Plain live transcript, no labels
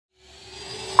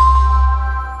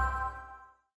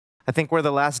I think we're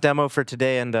the last demo for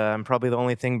today, and I'm probably the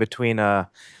only thing between the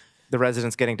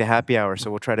residents getting to happy hour, so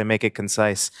we'll try to make it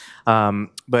concise.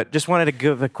 But just wanted to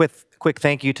give a quick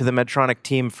thank you to the Medtronic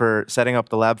team for setting up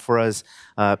the lab for us.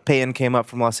 Peyton came up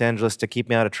from Los Angeles to keep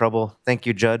me out of trouble. Thank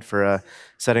you, Judd, for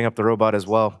setting up the robot as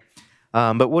well.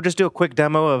 But we'll just do a quick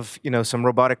demo of some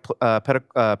robotic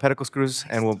pedicle screws,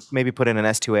 and we'll maybe put in an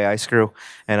S2AI screw,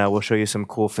 and we'll show you some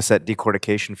cool facet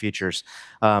decortication features.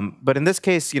 But in this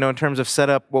case, in terms of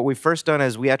setup, what we've first done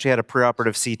is we actually had a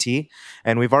preoperative CT,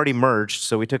 and we've already merged.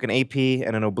 So we took an AP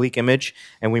and an oblique image,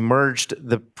 and we merged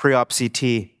the pre-op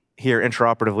CT here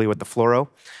intraoperatively with the fluoro,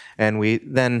 and we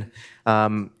then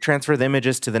transfer the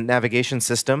images to the navigation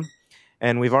system.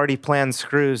 And we've already planned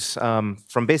screws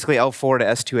from basically L4 to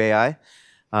S2AI.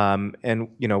 And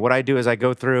what I do is I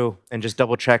go through and just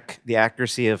double check the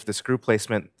accuracy of the screw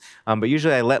placement. But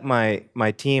usually I let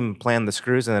my team plan the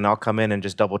screws, and then I'll come in and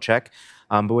just double check.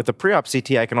 But with the pre-op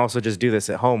CT, I can also just do this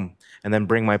at home and then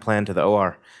bring my plan to the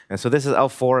OR. And so this is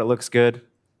L4. It looks good.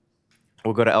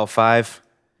 We'll go to L5.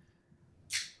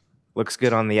 Looks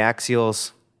good on the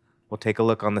axials. We'll take a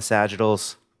look on the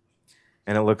sagittals,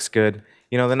 and it looks good.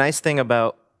 The nice thing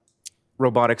about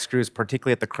robotic screws,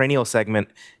 particularly at the cranial segment,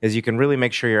 is you can really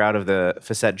make sure you're out of the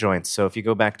facet joints. So if you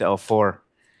go back to L4,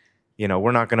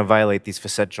 we're not going to violate these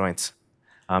facet joints.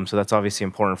 So that's obviously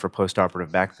important for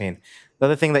postoperative back pain. The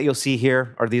other thing that you'll see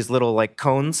here are these little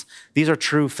cones. These are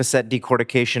true facet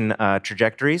decortication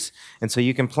trajectories. And so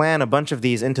you can plan a bunch of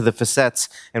these into the facets,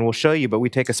 and we'll show you, but we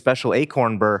take a special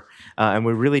acorn burr, and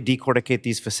we really decorticate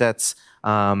these facets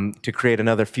to create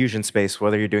another fusion space,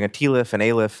 whether you're doing a T-lift, an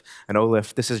A-lift, an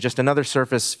O-lift. This is just another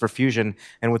surface for fusion,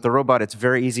 and with the robot, it's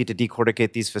very easy to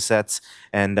decorticate these facets,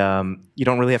 and you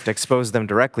don't really have to expose them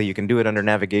directly. You can do it under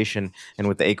navigation and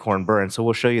with the acorn burr, and so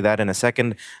we'll show you that in a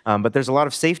second. But there's a lot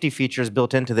of safety features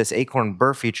built into this acorn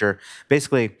burr feature.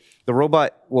 Basically, the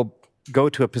robot will go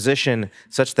to a position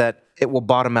such that it will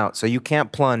bottom out. So you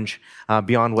can't plunge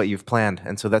beyond what you've planned.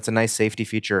 And so that's a nice safety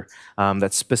feature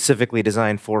that's specifically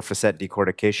designed for facet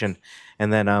decortication.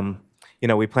 And then,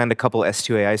 we planned a couple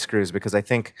S2AI screws because I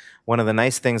think one of the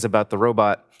nice things about the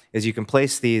robot is you can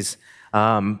place these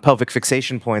pelvic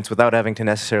fixation points without having to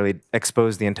necessarily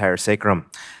expose the entire sacrum.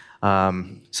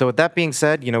 So with that being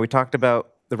said, we talked about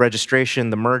the registration,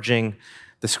 the merging,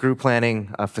 the screw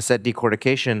planning, facet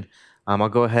decortication. I'll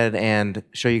go ahead and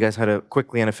show you guys how to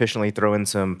quickly and efficiently throw in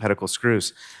some pedicle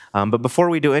screws. But before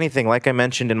we do anything, like I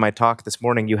mentioned in my talk this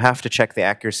morning, you have to check the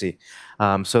accuracy.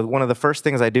 So one of the first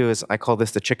things I do is I call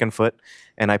this the chicken foot,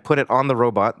 and I put it on the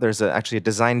robot. There's actually a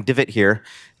design divot here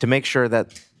to make sure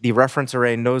that the reference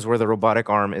array knows where the robotic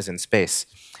arm is in space.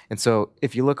 And so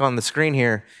if you look on the screen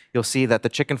here, you'll see that the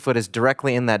chicken foot is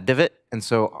directly in that divot, and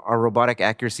so our robotic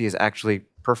accuracy is actually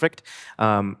perfect.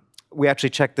 We actually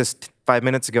checked this 5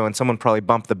 minutes ago, and someone probably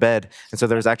bumped the bed, and so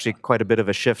there's actually quite a bit of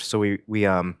a shift, so we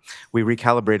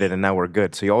recalibrated, and now we're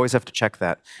good. So you always have to check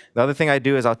that. The other thing I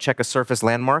do is I'll check a surface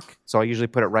landmark, so I'll usually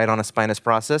put it right on a spinous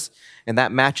process, and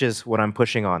that matches what I'm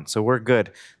pushing on, so we're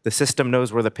good. The system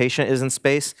knows where the patient is in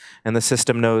space, and the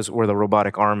system knows where the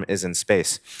robotic arm is in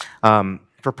space.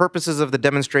 For purposes of the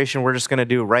demonstration, we're just going to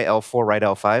do right L4, right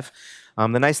L5.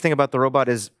 The nice thing about the robot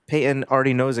is Peyton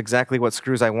already knows exactly what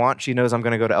screws I want. She knows I'm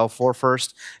going to go to L4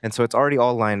 first, and so it's already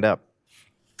all lined up.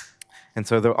 And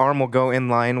so the arm will go in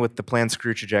line with the planned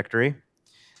screw trajectory.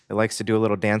 It likes to do a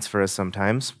little dance for us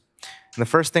sometimes. And the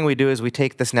first thing we do is we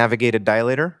take this navigated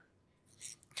dilator,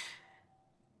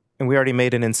 and we already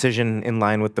made an incision in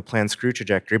line with the planned screw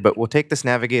trajectory, but we'll take this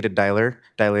navigated dilator,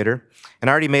 and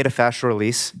I already made a fascial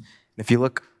release. If you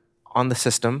look on the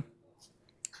system,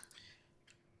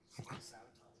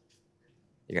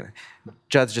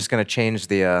 Judd's just going to change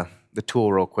the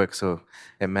tool real quick so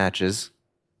it matches.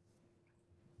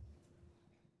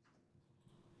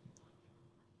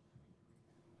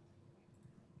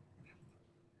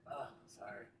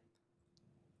 Sorry.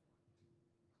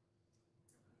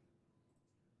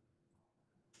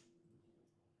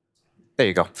 There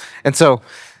you go. And so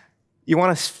you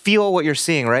want to feel what you're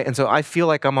seeing, right? And so I feel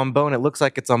like I'm on bone. It looks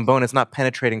like it's on bone. It's not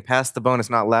penetrating past the bone. It's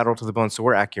not lateral to the bone, so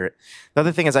we're accurate. The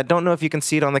other thing is I don't know if you can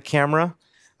see it on the camera,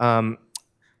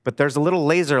 but there's a little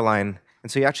laser line.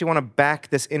 And so you actually want to back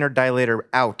this inner dilator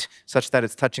out such that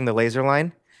it's touching the laser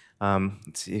line.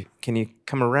 Let's see, can you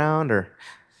come around? Or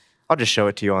I'll just show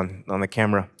it to you on the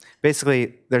camera.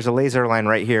 Basically, there's a laser line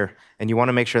right here, and you want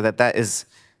to make sure that that is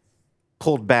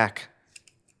pulled back.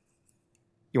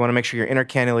 You want to make sure your inner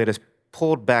cannulate is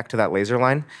pulled back to that laser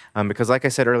line, because like I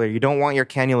said earlier, you don't want your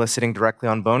cannula sitting directly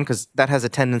on bone because that has a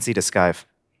tendency to skive.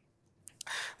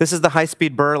 This is the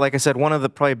high-speed burr. Like I said, one of the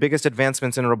probably biggest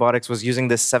advancements in robotics was using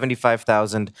this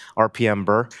 75,000 RPM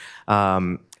burr.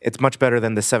 It's much better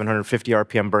than the 750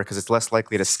 RPM burr because it's less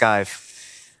likely to skive.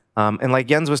 And like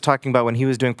Jens was talking about when he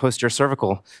was doing posterior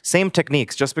cervical, same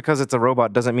techniques. Just because it's a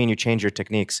robot doesn't mean you change your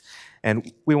techniques.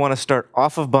 And we want to start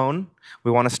off of bone.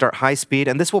 We want to start high speed.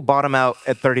 And this will bottom out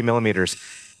at 30 millimeters.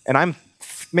 And I'm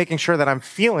making sure that I'm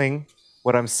feeling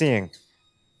what I'm seeing.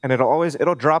 And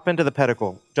it'll drop into the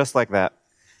pedicle, just like that.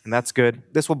 And that's good.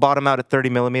 This will bottom out at 30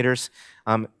 millimeters.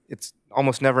 It's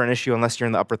almost never an issue unless you're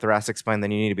in the upper thoracic spine,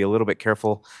 then you need to be a little bit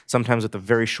careful. Sometimes with a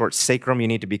very short sacrum, you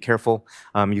need to be careful.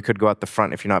 You could go out the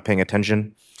front if you're not paying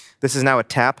attention. This is now a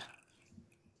tap.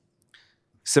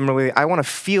 Similarly, I want to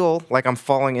feel like I'm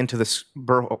falling into the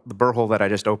burr hole that I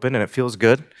just opened, and it feels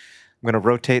good. I'm going to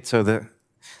rotate so that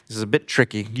this is a bit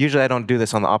tricky. Usually I don't do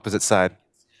this on the opposite side.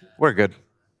 We're good.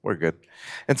 We're good.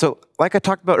 And so, like I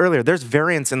talked about earlier, there's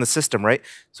variance in the system, right?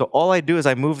 So all I do is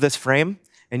I move this frame,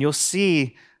 and you'll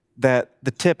see that the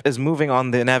tip is moving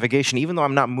on the navigation, even though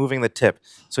I'm not moving the tip.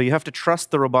 So you have to trust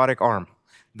the robotic arm.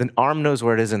 The arm knows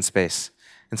where it is in space.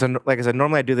 And so, like I said,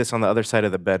 normally I do this on the other side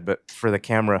of the bed, but for the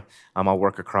camera, I'll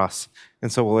work across.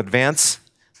 And so we'll advance.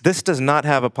 This does not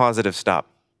have a positive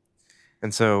stop.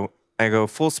 And so I go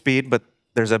full speed, but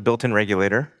there's a built-in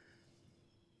regulator.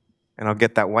 And I'll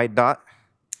get that white dot.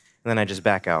 And then I just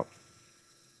back out.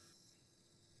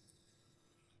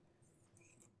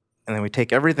 And then we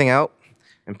take everything out,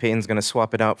 and Peyton's going to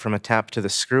swap it out from a tap to the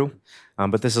screw.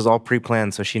 But this is all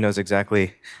pre-planned, so she knows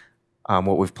exactly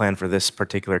what we've planned for this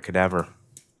particular cadaver.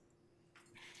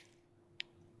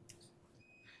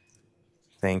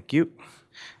 Thank you.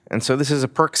 And so this is a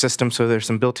perk system, so there's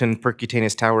some built-in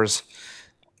percutaneous towers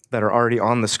that are already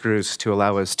on the screws to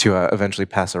allow us to eventually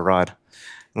pass a rod.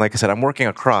 Like I said, I'm working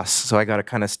across, so I got to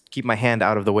kind of keep my hand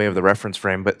out of the way of the reference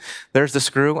frame. But there's the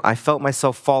screw. I felt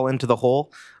myself fall into the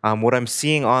hole. What I'm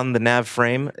seeing on the nav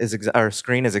frame or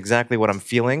screen is exactly what I'm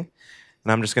feeling.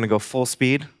 And I'm just going to go full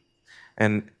speed.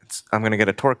 And I'm going to get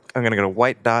a torque. I'm going to get a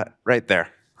white dot right there.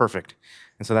 Perfect.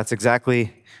 And so that's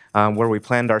exactly where we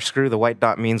planned our screw. The white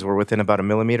dot means we're within about 1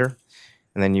 millimeter.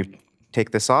 And then you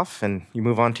take this off, and you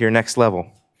move on to your next level.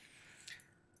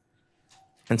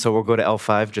 And so we'll go to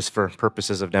L5 just for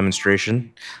purposes of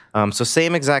demonstration. So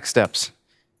same exact steps.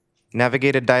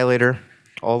 Navigated dilator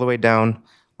all the way down.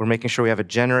 We're making sure we have a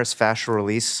generous fascial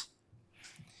release.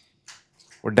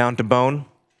 We're down to bone.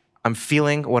 I'm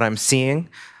feeling what I'm seeing.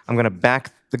 I'm going to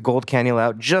back the gold cannula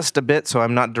out just a bit so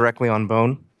I'm not directly on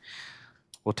bone.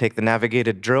 We'll take the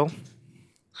navigated drill.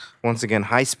 Once again,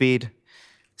 high speed,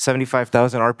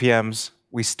 75,000 RPMs.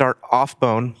 We start off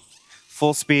bone,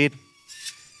 full speed.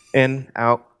 In,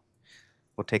 out.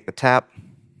 We'll take the tap.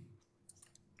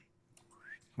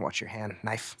 Watch your hand,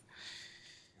 knife.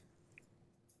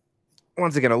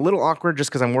 Once again, a little awkward just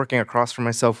because I'm working across from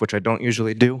myself, which I don't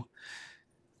usually do.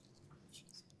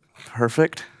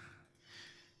 Perfect.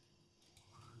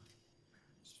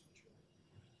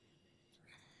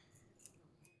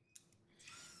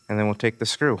 And then we'll take the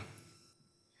screw.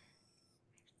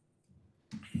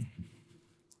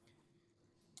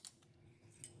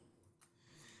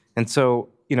 And so,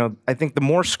 I think the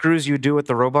more screws you do with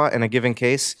the robot in a given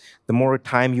case, the more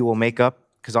time you will make up,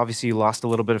 because obviously you lost a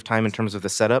little bit of time in terms of the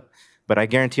setup, but I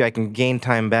guarantee you I can gain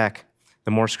time back the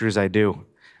more screws I do,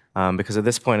 because at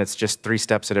this point it's just 3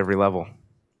 steps at every level.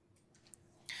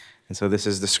 And so this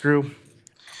is the screw.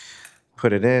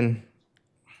 Put it in.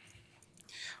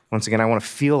 Once again, I want to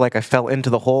feel like I fell into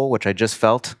the hole, which I just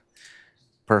felt.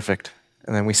 Perfect.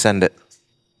 And then we send it.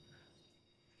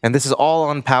 And this is all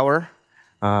on power.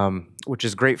 Which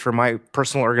is great for my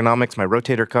personal ergonomics, my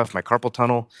rotator cuff, my carpal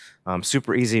tunnel.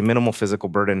 Super easy, minimal physical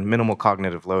burden, minimal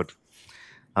cognitive load.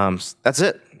 That's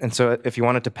it. And so if you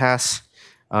wanted to pass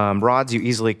rods, you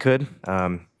easily could.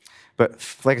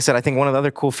 But like I said, I think one of the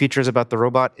other cool features about the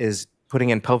robot is putting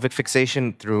in pelvic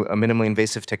fixation through a minimally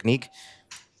invasive technique.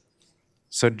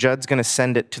 So Judd's going to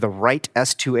send it to the right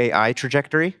S2AI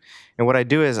trajectory. And what I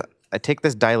do is I take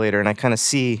this dilator and I kind of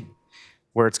see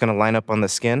where it's going to line up on the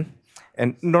skin.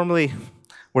 And normally,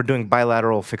 we're doing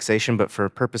bilateral fixation, but for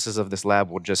purposes of this lab,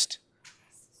 we'll just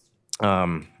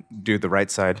do the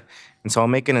right side. And so I'll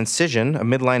make an incision, a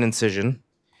midline incision,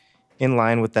 in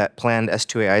line with that planned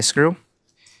S2AI screw.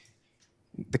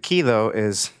 The key, though,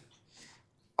 is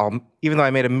even though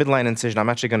I made a midline incision, I'm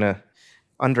actually going to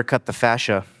undercut the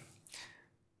fascia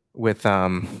with,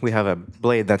 we have a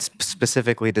blade that's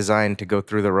specifically designed to go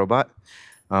through the robot.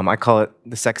 I call it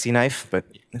the sexy knife, but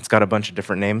it's got a bunch of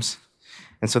different names.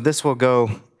 And so this will go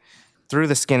through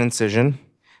the skin incision,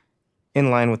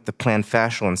 in line with the planned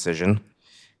fascial incision.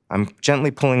 I'm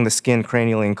gently pulling the skin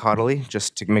cranially and caudally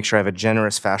just to make sure I have a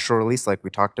generous fascial release like we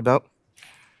talked about.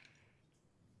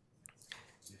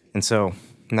 And so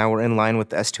now we're in line with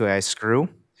the S2AI screw.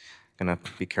 Gonna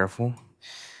be careful.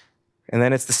 And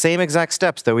then it's the same exact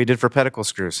steps that we did for pedicle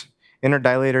screws. Inner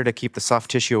dilator to keep the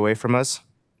soft tissue away from us.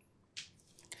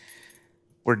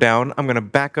 We're down. I'm gonna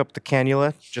back up the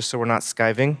cannula just so we're not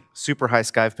skiving. Super high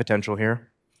skive potential here.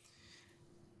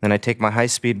 Then I take my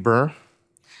high-speed burr.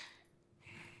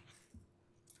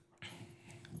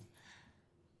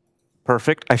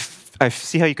 Perfect. I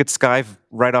see how you could skive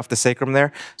right off the sacrum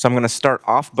there. So I'm going to start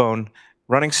off bone,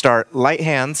 running start, light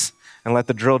hands, and let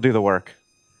the drill do the work.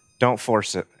 Don't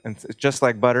force it. And it's just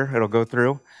like butter, it'll go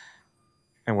through.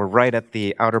 And we're right at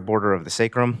the outer border of the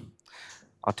sacrum.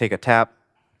 I'll take a tap.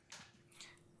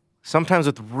 Sometimes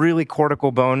with really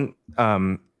cortical bone,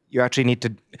 you actually need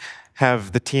to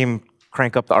have the team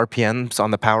crank up the RPMs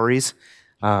on the poweries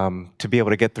to be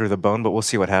able to get through the bone, but we'll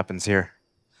see what happens here.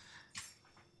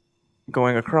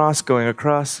 Going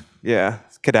across, yeah,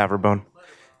 cadaver bone.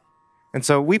 And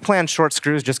so we plan short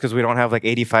screws just because we don't have like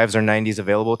 85s or 90s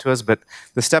available to us, but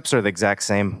the steps are the exact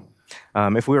same.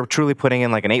 If we were truly putting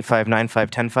in like an 8.5, 9.5,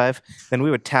 10.5, then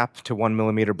we would tap to 1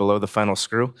 millimeter below the final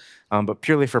screw. But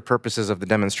purely for purposes of the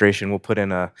demonstration, we'll put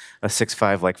in a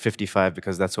 6.5, like 55,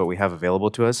 because that's what we have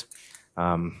available to us.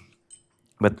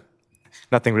 But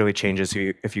nothing really changes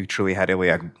if you truly had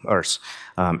iliac or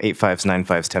 8.5s,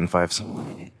 9.5s,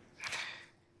 10.5s.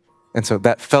 And so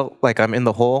that felt like I'm in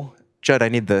the hole. Judd, I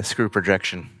need the screw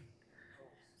projection.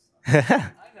 Do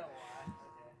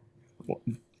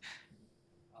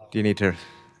you need to?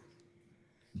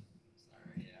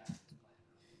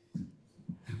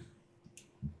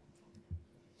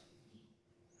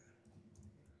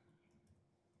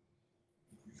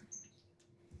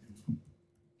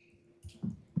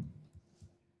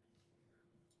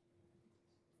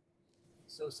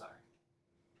 So sorry.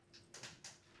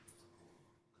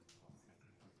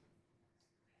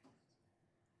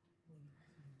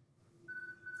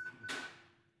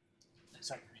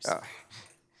 Sorry.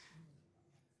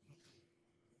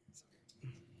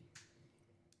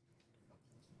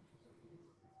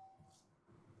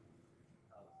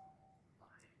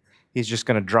 He's just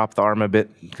going to drop the arm a bit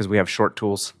because we have short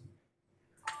tools.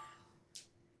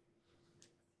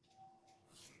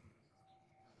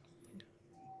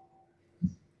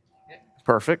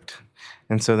 Perfect.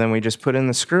 And so then we just put in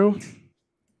the screw.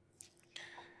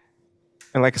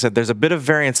 And like I said, there's a bit of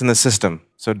variance in the system,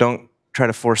 so don't try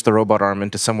to force the robot arm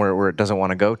into somewhere where it doesn't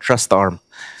want to go. Trust the arm.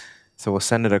 So we'll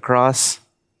send it across,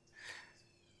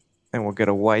 and we'll get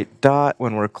a white dot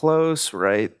when we're close,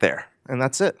 right there. And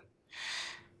that's it.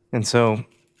 And so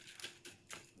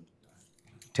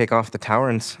take off the tower,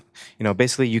 and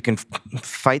basically you can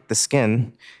fight the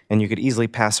skin, and you could easily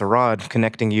pass a rod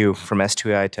connecting you from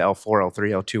S2I to L4,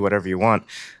 L3, L2, whatever you want.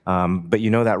 But you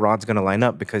know that rod's going to line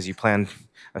up because you planned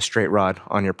a straight rod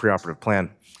on your preoperative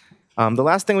plan. The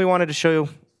last thing we wanted to show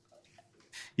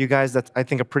you guys that's, I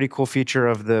think, a pretty cool feature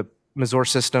of the Mazor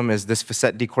system is this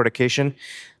facet decortication.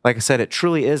 Like I said, it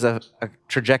truly is a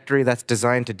trajectory that's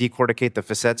designed to decorticate the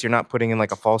facets. You're not putting in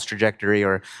like a false trajectory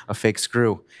or a fake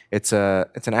screw. It's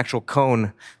an actual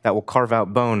cone that will carve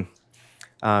out bone.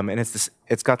 And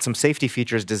it's got some safety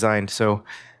features designed. So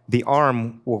the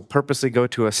arm will purposely go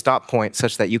to a stop point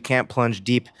such that you can't plunge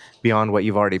deep beyond what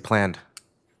you've already planned.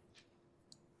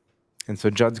 And so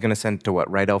Judd's going to send to what,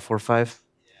 right L45?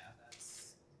 Yeah,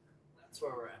 that's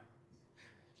where we're at.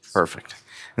 Perfect.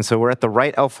 And so we're at the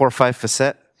right L45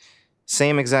 facet.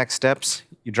 Same exact steps.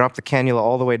 You drop the cannula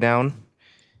all the way down,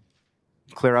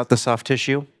 clear out the soft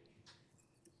tissue.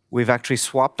 We've actually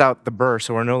swapped out the burr,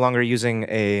 so we're no longer using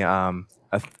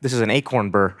this is an acorn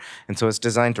burr, and so it's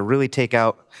designed to really take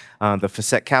out the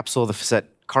facet capsule, the facet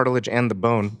cartilage, and the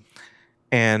bone.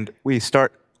 And we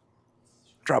start,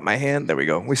 drop my hand, there we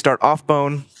go. We start off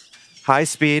bone, high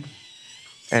speed,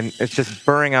 and it's just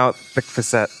burring out the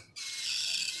facet.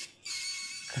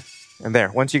 And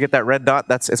there, once you get that red dot,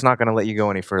 it's not going to let you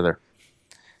go any further.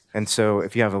 And so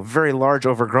if you have a very large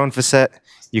overgrown facet,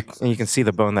 you can see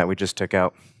the bone that we just took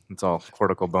out. It's all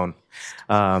cortical bone.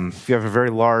 If you have a very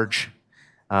large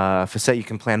facet, you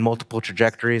can plan multiple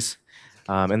trajectories.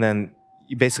 And then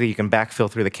you can backfill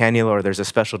through the cannula, or there's a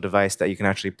special device that you can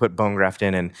actually put bone graft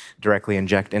in and directly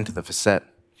inject into the facet.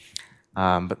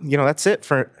 But that's it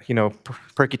for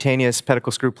percutaneous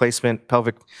pedicle screw placement,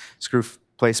 pelvic screw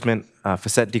placement,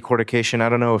 facet decortication. I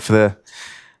don't know if the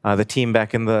team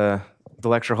back in the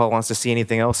lecture hall wants to see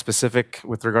anything else specific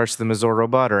with regards to the Mazor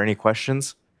robot, or any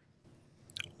questions.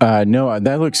 No,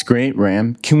 that looks great,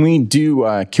 Ram. Can we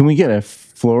get a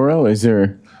fluoro? Is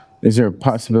there Is there a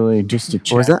possibility just to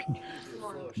check? What was that?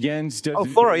 Jens does. Oh,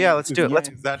 fluoro. Yeah, let's do it. Let's.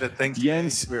 Is that the thing?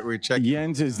 Jens, We check.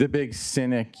 Jens is the big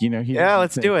cynic. You know. Yeah,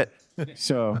 let's do it.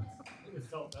 So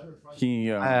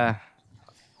he.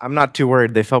 I'm not too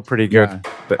worried. They felt pretty good. Yeah.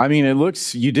 But I mean, it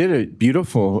looks. You did a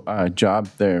beautiful job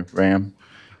there, Ram.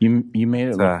 You made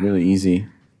it look really easy.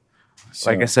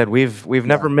 So, like I said, we've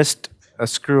never missed a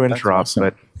screw interop, awesome.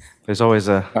 but there's always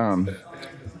a.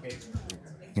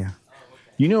 Yeah.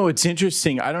 You know, it's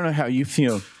interesting. I don't know how you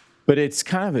feel, but it's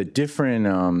kind of a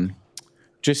different.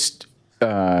 It's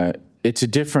a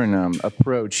different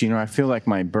approach. You know, I feel like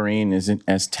my brain isn't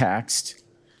as taxed.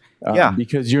 Yeah.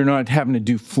 Because you're not having to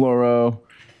do fluoro,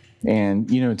 and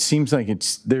you know, it seems like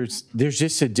there's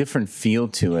just a different feel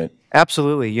to it.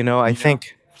 Absolutely. You know, I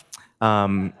think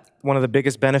one of the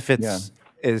biggest benefits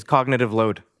is cognitive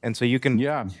load. And so you can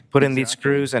put in these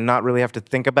screws and not really have to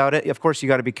think about it. Of course, you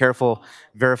got to be careful,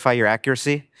 verify your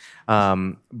accuracy.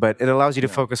 But it allows you to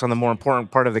focus on the more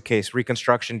important part of the case,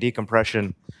 reconstruction,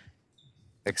 decompression,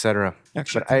 etc.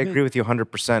 But I agree with you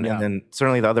 100%. And then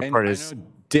certainly the other part is...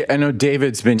 I know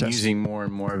David's been using more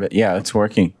and more of it. Yeah, it's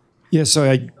working. Yeah,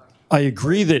 so I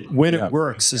agree that when it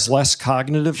works is less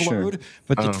cognitive load,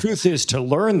 but the truth is to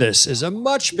learn this is a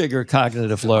much bigger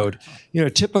cognitive load. You know, a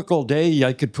typical day,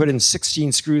 I could put in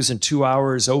 16 screws in 2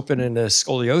 hours open in a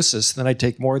scoliosis, then I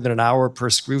take more than an hour per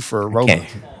screw for a robot.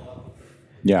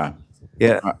 Yeah.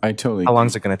 Yeah. I totally How long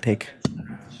is it going to take?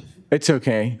 It's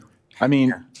okay. I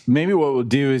mean, maybe what we'll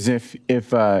do is if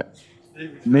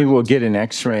maybe we'll get an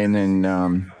X-ray and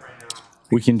then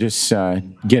we can just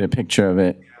get a picture of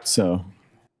it. So...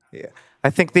 Yeah,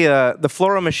 I think the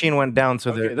fluoro machine went down,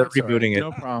 so they're rebooting it.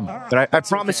 No problem. But I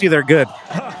promise you, they're good.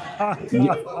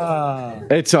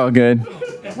 It's all good.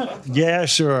 Yeah,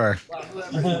 sure.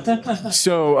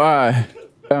 So,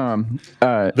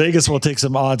 Vegas will take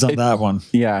some odds on that one.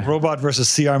 Yeah. Robot versus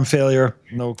C-arm failure,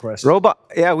 no question. Robot.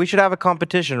 Yeah, we should have a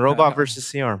competition. Robot versus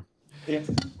C-arm.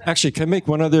 Actually, can I make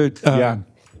one other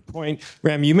point?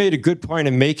 Ram, you made a good point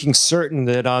in making certain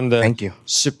that on the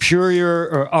superior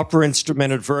or upper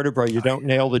instrumented vertebra, you don't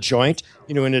nail the joint.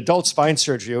 You know, in adult spine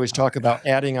surgery, you always talk about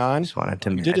adding on.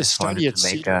 We did a study at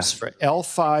Cedars for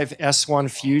L5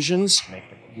 S1 fusions.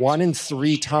 1 in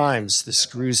 3 times the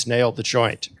screws nailed the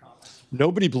joint.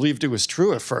 Nobody believed it was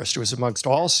true at first. It was amongst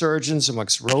all surgeons,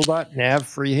 amongst robot, nav,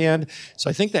 freehand. So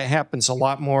I think that happens a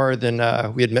lot more than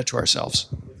we admit to ourselves.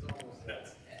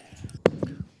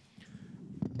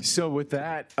 So with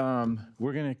that,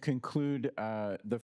 we're going to conclude the